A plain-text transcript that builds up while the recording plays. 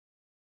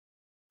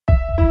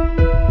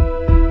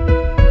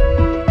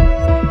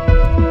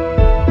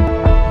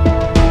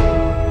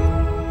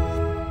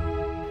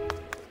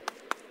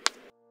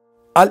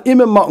All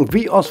immer machen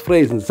wir aus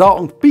Fräsen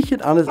sagen,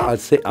 bisschen anders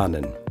als die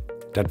anderen.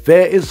 Das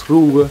Wehr ist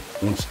Ruhe,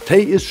 uns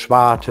Tee ist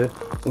Schwarte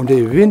und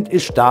der Wind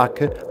ist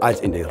starker als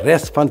in der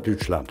Rest von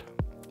Deutschland.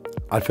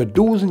 Als für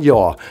 1000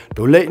 Jahre,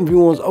 da läden wir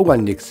uns auch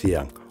an nichts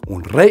hier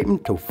und reden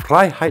zur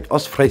Freiheit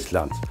aus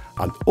Frieslands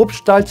an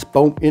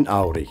Obstalsbaum in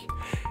Aurich.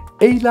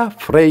 Ela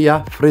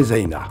Freya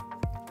Fresena.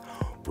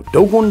 Und da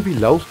gehen wir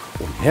los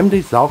und haben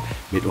die Sache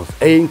mit uns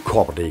eigenen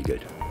Korb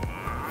regelt.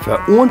 Für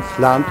uns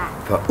Land,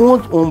 für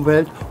uns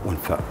Umwelt und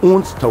für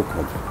uns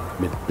Zukunft.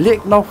 Mit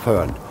Blick nach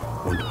vorn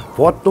und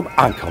was dort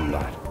ankommen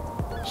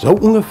lässt. So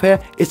ungefähr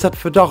ist das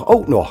für doch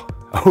auch noch.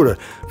 Oder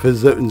für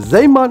so einen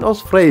Seemann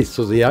aus Fries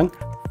zu sagen,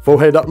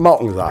 woher das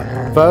machen soll.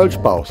 Voll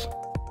Spaß.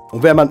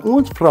 Und wenn man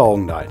uns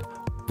fragen will,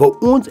 wo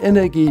uns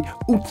Energie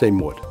aussehen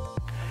muss,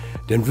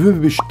 dann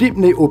würden wir bestimmt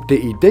nicht auf die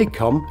Idee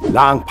kommen,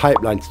 lange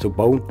Pipelines zu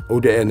bauen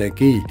oder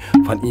Energie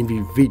von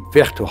irgendwie weit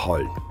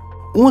wegzuholen.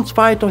 Uns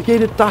weht doch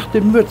jeden Tag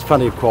die Mütze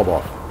von dem Korb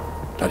auf.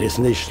 Das ist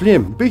nicht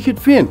schlimm, ein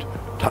bisschen Wind,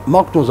 das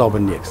macht uns aber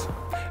nichts.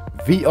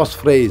 Wir aus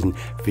Friesen,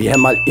 wir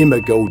haben mal immer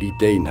gute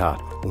Ideen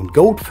gehabt und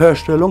gute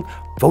Vorstellungen,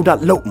 wo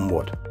das laufen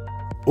muss.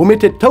 Und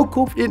mit der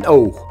Zukunft in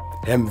Auge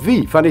haben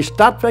wir von den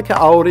Stadtwerke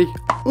Aurich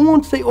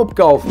uns die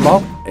Aufgabe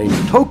gemacht, eine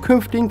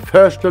zukünftige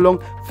Vorstellung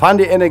von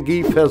der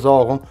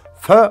Energieversorgung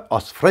für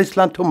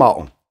Ostfriesland zu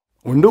machen.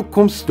 Und nun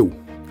kommst du,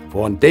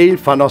 wo ein Teil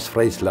von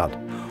Ostfriesland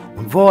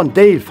und wo ein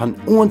Teil von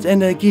uns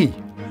Energie.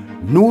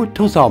 Nur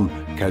zusammen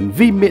können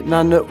wir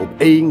miteinander auf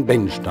eigenen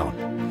Beinen stehen.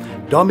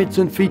 Damit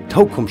sind wir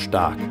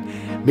zukunftsstark.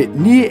 Mit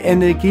neuer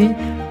Energie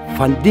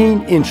von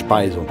den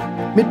Einspeisung.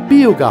 Mit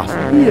Biogas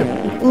hier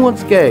in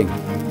uns Gegend.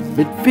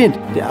 Mit Wind,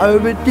 der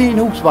über den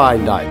Haus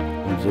weht.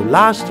 Und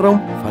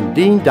Solarstrom von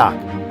den Dach.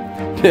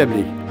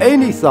 Nämlich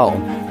ähnlich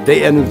sagen,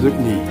 der ändern sich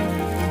nie.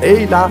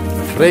 Ela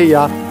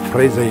Freya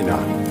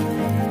Fresena.